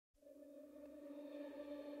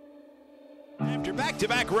After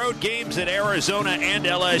back-to-back road games at Arizona and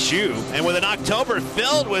LSU, and with an October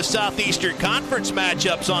filled with Southeastern Conference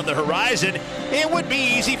matchups on the horizon, it would be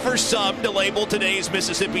easy for some to label today's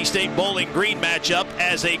Mississippi State Bowling Green matchup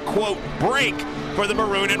as a, quote, break for the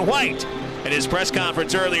maroon and white. At his press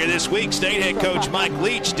conference earlier this week, State head coach Mike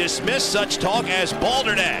Leach dismissed such talk as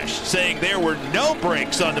balderdash, saying there were no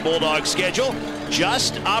breaks on the Bulldogs' schedule,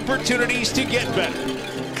 just opportunities to get better.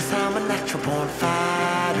 'Cause I'm a natural born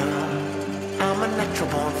fighter. I'm a natural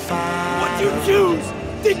born fighter. What you choose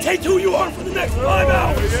dictates who you are for the next 5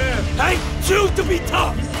 hours. Hey, choose to be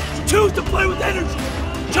tough. Choose to play with energy.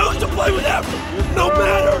 Choose to play with effort. No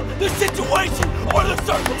matter the situation or the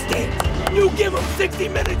circumstance. You give them 60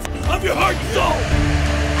 minutes of your heart and soul.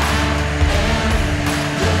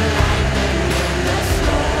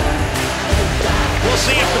 We'll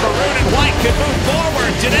see if the maroon and white can move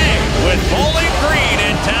forward today with Bowling Green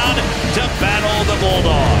in town to battle the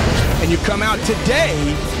Bulldogs. And you come out today,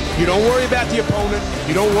 you don't worry about the opponent,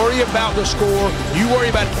 you don't worry about the score, you worry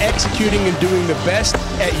about executing and doing the best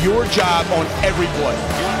at your job on every play.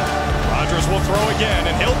 Rogers will throw again,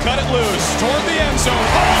 and he'll cut it loose toward the end zone.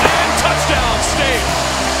 Hold and touchdown, State.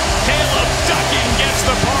 Caleb Ducking gets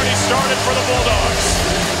the party started for the Bulldogs.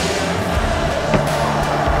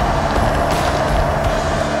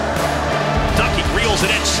 Ducking reels it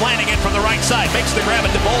in, slanting it from the right side, makes the grab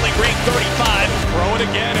at the Bowling Green 35. Throw it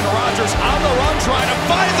again, and Rogers on the run, trying to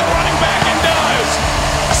find the running back, and does.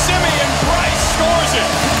 Simeon Price scores it.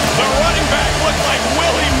 The running back looked like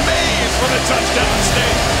Willie Mays for the touchdown,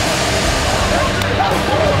 State.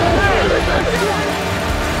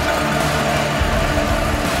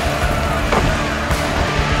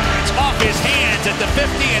 It's off his hands at the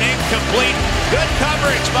 50 and incomplete. Good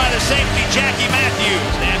coverage by the safety, Jackie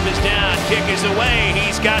Matthews. Snap is down, kick is away.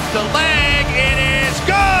 He's got the leg. It is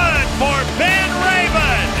good for Ben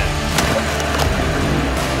Raven.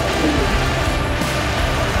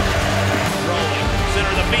 Rolling,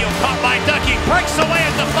 center of the field, caught by Ducking. Breaks away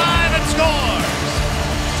at the 5 and scores.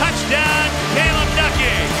 Touchdown, Caleb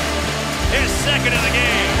Ducking. His second of the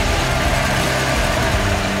game.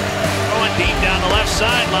 Going deep down the left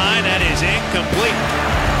sideline. That is incomplete.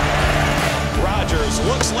 Rogers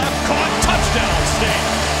looks left, caught, touchdown, State.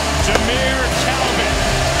 Jameer Calvin.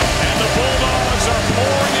 And the Bulldogs are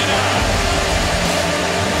pouring it out.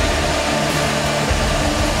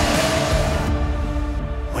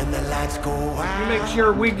 When the lights go out. You make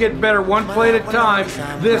sure we get better one play at a time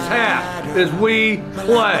this half as we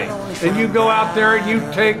play. And you go out there and you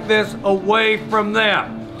take this away from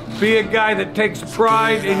them. Be a guy that takes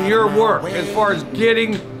pride in your work as far as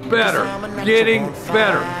getting better. Getting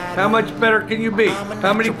better. How much better can you be?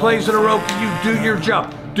 How many plays in a row can you do your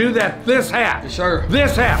job? Do that this half. Yes, sir.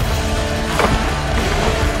 This half.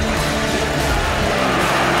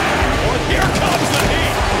 Well, here comes the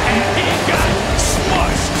heat, and he got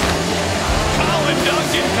smushed. Colin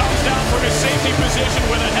Duncan comes down from his safety position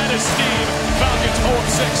with a head of steam. Falcons 0 of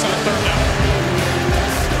 6 on third down.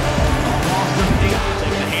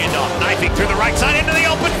 Take the handoff, knifing through the right side into the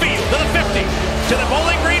open field, to the 50, to the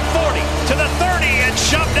Bowling Green 40, to the 30, and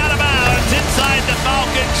shoved out of bounds inside the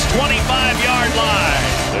Falcons' 25-yard line.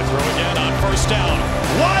 They throw again on first down.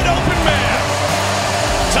 Wide open man.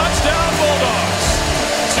 Touchdown Bulldogs.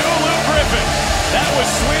 To Luke Griffin. That was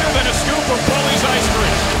sweeter than a scoop of Bully's ice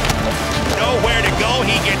cream. Nowhere to go.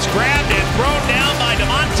 He gets grabbed and thrown down by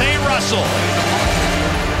DeMonte Russell.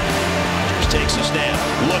 Takes a snap,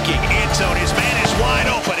 looking, end zone, his man is wide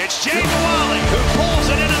open. It's Jay Wally who pulls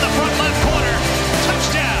it into the front left corner.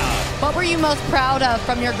 Touchdown. What were you most proud of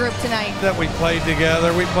from your group tonight? That we played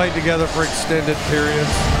together. We played together for extended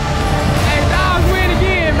periods.